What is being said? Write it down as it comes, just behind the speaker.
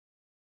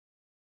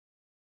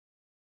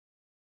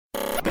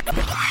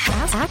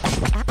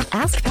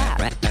Ask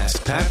Pat.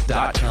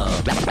 AskPat.com.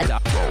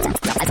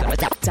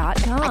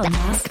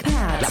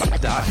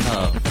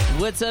 AskPat.com.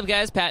 What's up,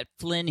 guys? Pat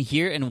Flynn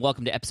here, and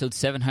welcome to episode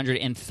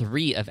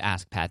 703 of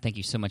Ask Pat. Thank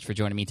you so much for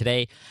joining me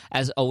today.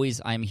 As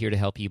always, I'm here to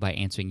help you by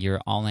answering your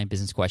online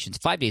business questions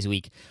 5 days a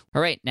week.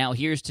 All right, now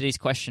here's today's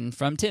question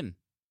from Tim.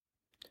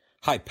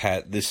 Hi,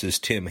 Pat. This is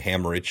Tim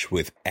Hammerich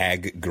with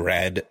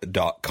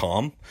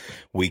aggrad.com.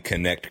 We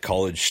connect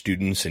college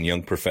students and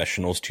young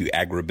professionals to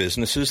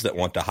agribusinesses that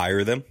want to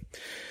hire them.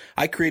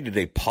 I created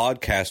a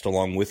podcast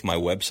along with my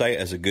website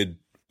as a good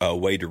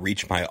way to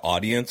reach my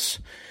audience.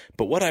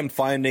 But what I'm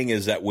finding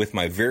is that with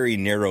my very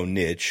narrow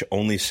niche,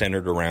 only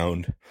centered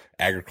around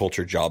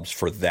agriculture jobs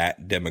for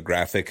that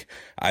demographic,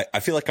 I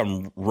feel like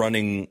I'm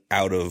running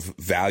out of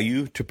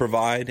value to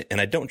provide,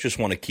 and I don't just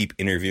want to keep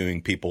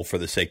interviewing people for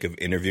the sake of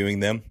interviewing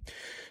them.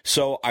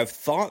 So I've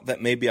thought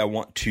that maybe I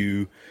want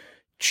to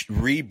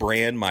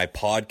rebrand my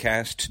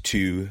podcast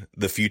to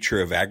the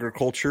Future of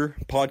Agriculture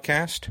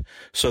podcast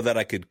so that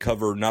I could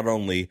cover not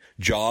only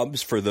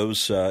jobs for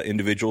those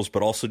individuals,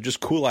 but also just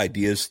cool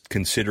ideas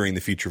considering the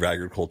future of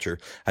agriculture.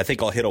 I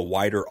think I'll hit a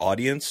wider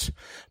audience,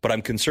 but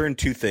I'm concerned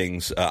two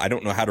things. I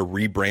don't know how to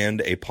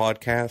rebrand a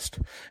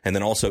podcast. And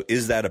then also,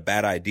 is that a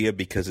bad idea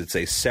because it's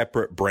a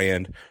separate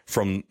brand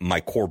from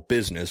my core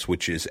business,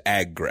 which is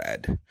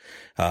AgGrad?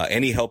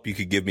 Any help you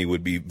could give me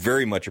would be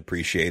very much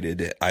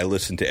appreciated. I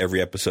listen to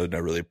every episode and I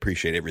really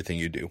appreciate everything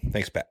you do.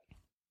 Thanks, Pat.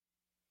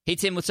 Hey,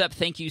 Tim, what's up?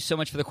 Thank you so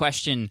much for the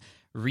question.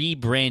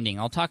 Rebranding.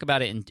 I'll talk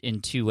about it in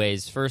two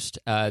ways. First,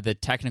 the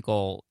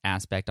technical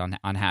aspect on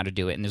how to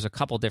do it, and there's a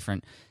couple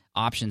different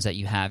options that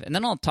you have, and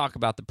then I'll talk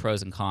about the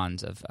pros and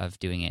cons of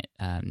doing it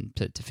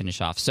to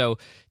finish off. So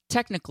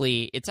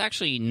technically, it's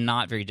actually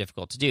not very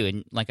difficult to do,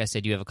 and like I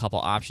said, you have a couple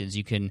options.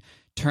 You can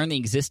turn the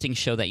existing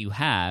show that you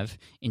have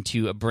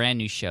into a brand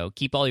new show.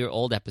 Keep all your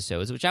old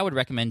episodes, which I would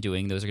recommend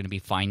doing. Those are going to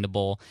be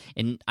findable.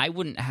 And I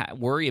wouldn't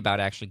worry about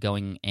actually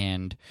going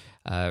and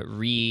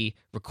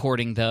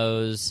re-recording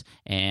those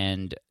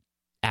and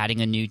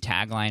adding a new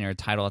tagline or a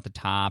title at the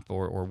top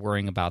or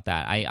worrying about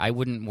that. I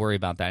wouldn't worry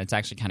about that. It's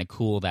actually kind of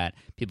cool that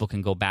people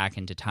can go back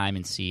into time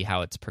and see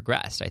how it's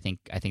progressed. I think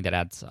that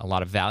adds a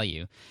lot of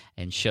value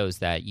and shows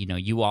that, you know,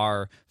 you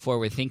are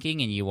forward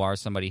thinking and you are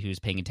somebody who's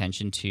paying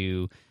attention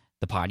to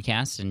the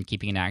podcast and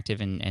keeping it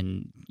active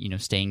and you know,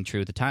 staying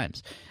true with the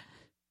times.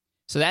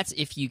 So that's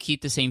if you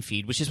keep the same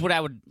feed, which is what I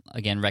would,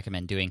 again,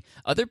 recommend doing.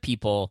 Other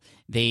people,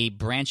 they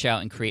branch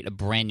out and create a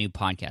brand new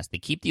podcast. They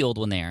keep the old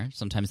one there.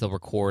 Sometimes they'll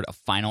record a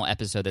final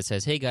episode that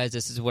says, hey, guys,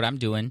 this is what I'm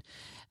doing,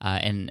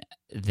 and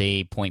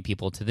they point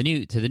people to the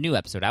new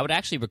episode. I would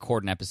actually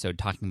record an episode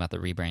talking about the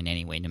rebrand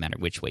anyway, no matter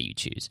which way you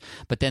choose.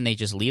 But then they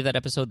just leave that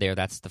episode there.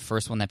 That's the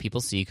first one that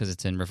people see because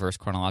it's in reverse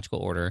chronological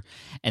order.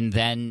 And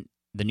then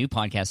the new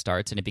podcast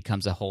starts and it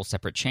becomes a whole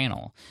separate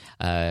channel,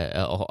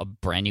 a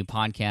brand new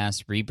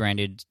podcast,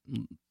 rebranded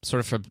sort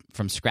of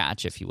from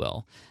scratch, if you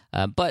will.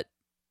 But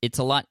it's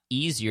a lot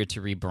easier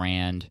to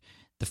rebrand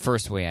the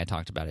first way I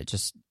talked about it.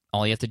 Just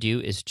all you have to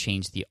do is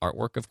change the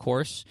artwork, of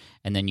course,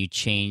 and then you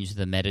change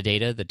the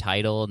metadata, the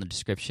title and the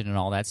description and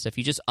all that stuff.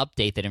 You just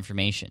update that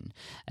information.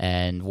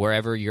 And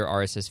wherever your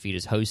RSS feed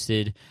is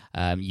hosted,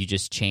 you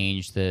just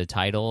change the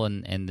title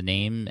and the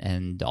name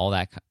and all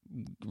that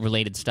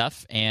related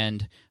stuff,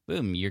 and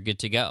boom, you're good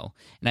to go.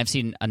 And I've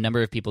seen a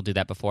number of people do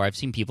that before. I've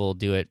seen people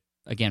do it,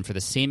 again, for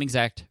the same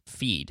exact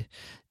feed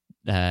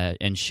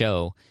and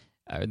show.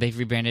 They've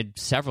rebranded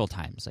several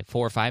times, like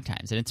 4 or 5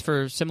 times, and it's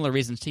for similar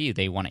reasons to you.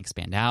 They want to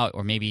expand out,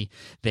 or maybe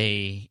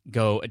they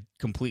go a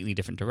completely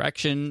different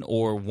direction,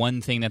 or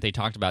one thing that they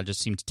talked about just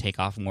seemed to take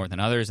off more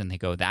than others, and they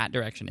go that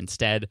direction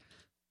instead.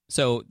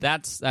 So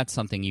that's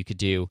something you could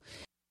do.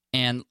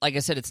 And like I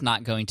said, it's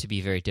not going to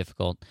be very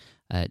difficult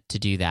to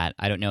do that.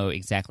 I don't know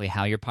exactly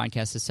how your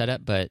podcast is set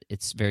up, but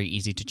it's very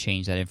easy to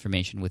change that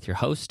information with your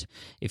host.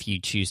 If you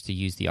choose to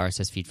use the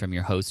RSS feed from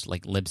your host,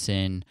 like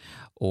Libsyn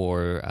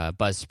or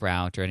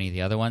Buzzsprout or any of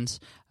the other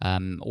ones,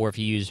 or if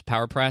you use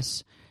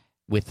PowerPress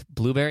with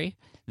Blueberry,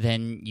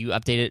 then you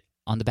update it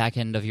on the back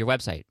end of your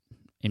website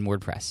in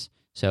WordPress.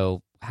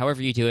 So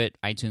however you do it,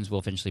 iTunes will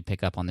eventually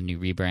pick up on the new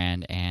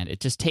rebrand, and it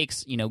just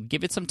takes,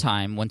 give it some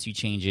time. Once you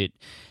change it,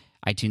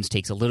 iTunes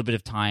takes a little bit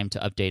of time to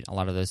update a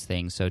lot of those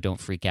things, so don't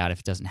freak out if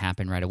it doesn't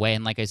happen right away.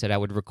 And like I said, I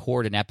would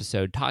record an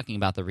episode talking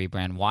about the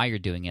rebrand while you're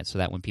doing it, so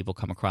that when people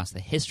come across the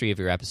history of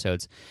your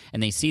episodes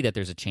and they see that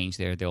there's a change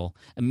there, they'll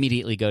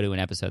immediately go to an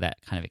episode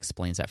that kind of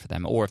explains that for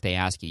them. Or if they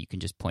ask you, you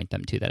can just point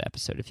them to that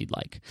episode if you'd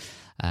like.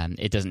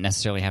 It doesn't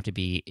necessarily have to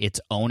be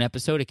its own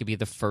episode. It could be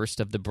the first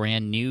of the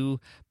brand new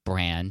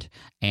brand,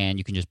 and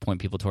you can just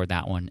point people toward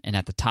that one. And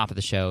at the top of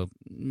the show,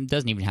 it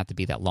doesn't even have to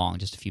be that long,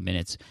 just a few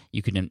minutes,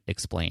 you can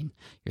explain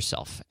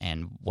yourself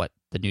and what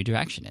the new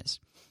direction is.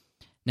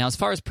 Now, as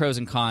far as pros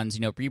and cons,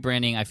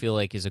 rebranding I feel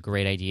like is a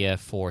great idea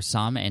for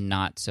some and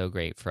not so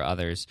great for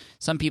others.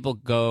 Some people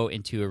go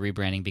into a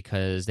rebranding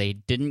because they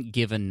didn't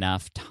give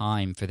enough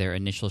time for their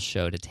initial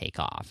show to take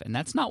off. And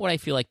that's not what I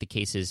feel like the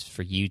case is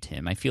for you,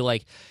 Tim. I feel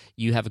like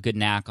you have a good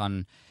knack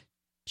on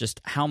just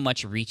how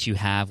much reach you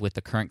have with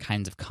the current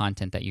kinds of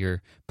content that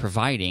you're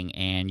providing,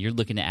 and you're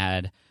looking to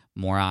add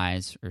more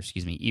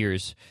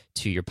ears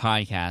to your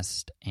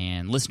podcast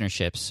and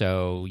listenership.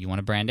 So you want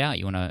to brand out.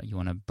 You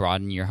want to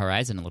broaden your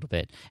horizon a little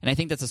bit. And I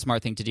think that's a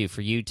smart thing to do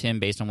for you, Tim.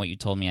 Based on what you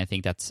told me, I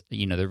think that's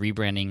the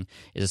rebranding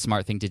is a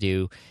smart thing to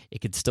do.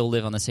 It could still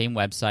live on the same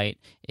website.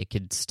 It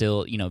could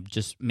still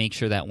just make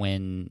sure that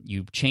when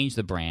you change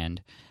the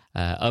brand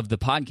of the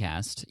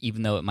podcast,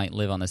 even though it might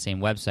live on the same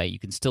website, you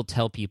can still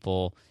tell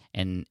people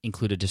and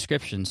include a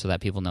description so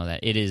that people know that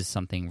it is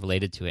something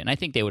related to it. And I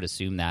think they would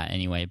assume that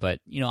anyway.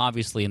 But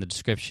obviously in the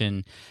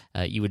description,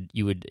 you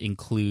would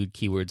include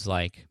keywords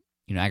like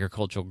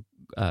agricultural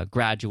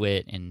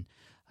graduate and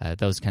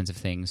those kinds of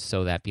things,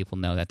 so that people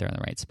know that they're in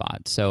the right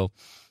spot. So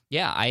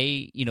yeah,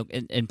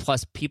 and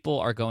plus people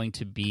are going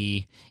to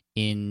be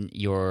in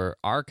your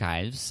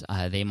archives.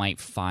 They might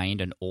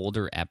find an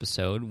older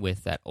episode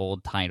with that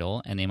old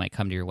title, and they might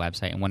come to your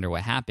website and wonder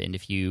what happened.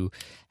 If you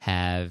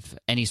have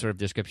any sort of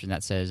description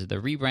that says the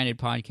rebranded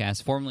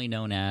podcast, formerly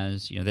known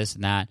as this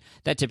and that,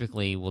 that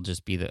typically will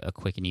just be a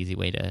quick and easy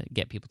way to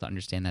get people to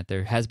understand that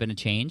there has been a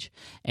change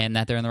and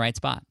that they're in the right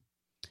spot.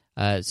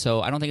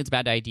 So I don't think it's a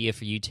bad idea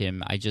for you,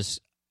 Tim. I just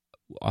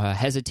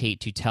hesitate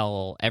to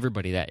tell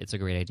everybody that it's a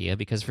great idea,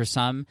 because for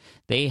some,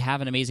 they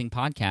have an amazing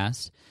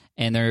podcast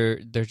and they're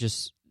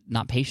just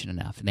not patient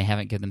enough, and they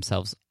haven't given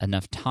themselves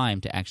enough time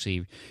to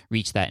actually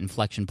reach that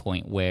inflection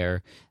point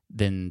where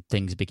then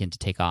things begin to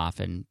take off,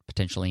 and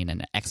potentially in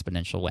an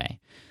exponential way.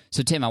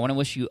 So Tim, I want to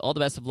wish you all the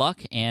best of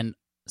luck and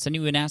send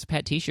you an Ask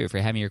Pat t-shirt for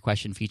having your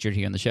question featured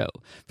here on the show.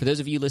 For those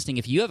of you listening,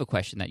 if you have a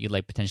question that you'd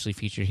like potentially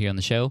featured here on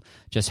the show,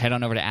 just head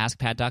on over to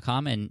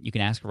askpat.com and you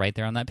can ask right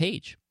there on that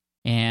page.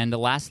 And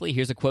lastly,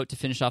 here's a quote to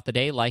finish off the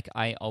day, like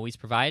I always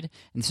provide.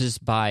 And this is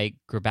by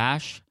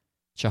Gurbash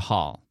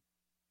Chahal.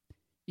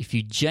 If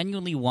you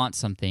genuinely want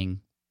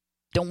something,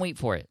 don't wait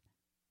for it.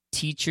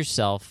 Teach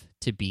yourself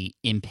to be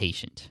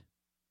impatient.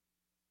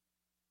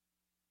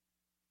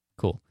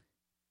 Cool.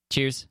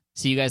 Cheers.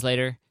 See you guys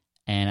later.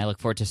 And I look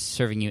forward to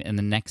serving you in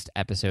the next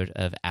episode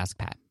of Ask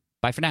Pat.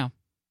 Bye for now.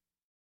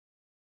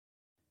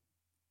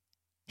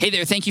 Hey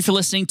there, thank you for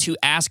listening to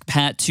Ask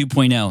Pat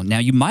 2.0. Now,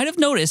 you might have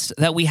noticed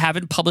that we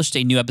haven't published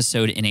a new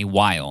episode in a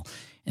while,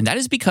 and that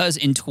is because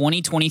in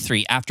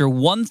 2023, after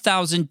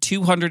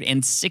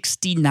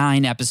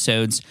 1,269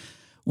 episodes,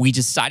 we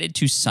decided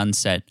to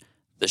sunset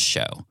the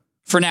show.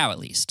 For now, at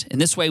least. In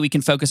this way, we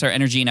can focus our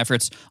energy and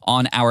efforts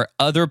on our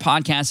other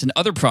podcasts and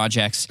other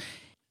projects.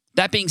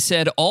 That being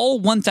said,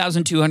 all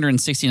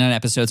 1,269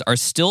 episodes are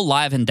still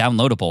live and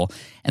downloadable,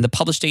 and the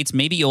published dates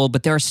may be old,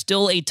 but there are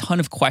still a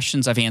ton of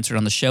questions I've answered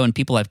on the show and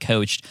people I've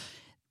coached.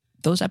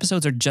 Those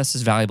episodes are just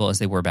as valuable as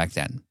they were back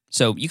then.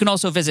 So you can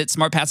also visit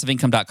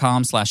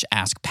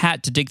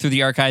smartpassiveincome.com/askpat to dig through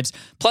the archives.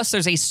 Plus,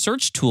 there's a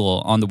search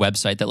tool on the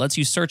website that lets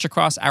you search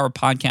across our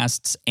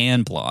podcasts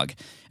and blog.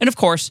 And of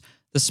course,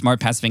 the Smart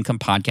Passive Income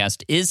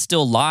podcast is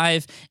still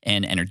live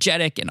and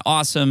energetic and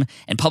awesome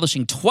and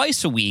publishing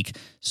twice a week.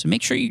 So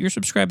make sure you're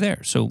subscribed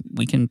there so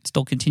we can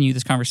still continue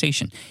this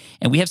conversation.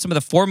 And we have some of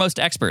the foremost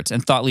experts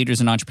and thought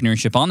leaders in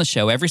entrepreneurship on the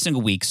show every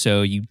single week,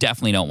 so you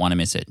definitely don't want to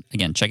miss it.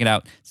 Again, check it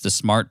out. It's the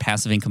Smart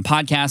Passive Income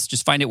podcast.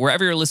 Just find it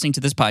wherever you're listening to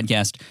this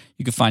podcast.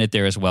 You can find it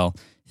there as well.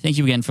 Thank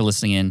you again for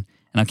listening in,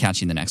 and I'll catch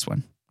you in the next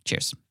one.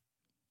 Cheers.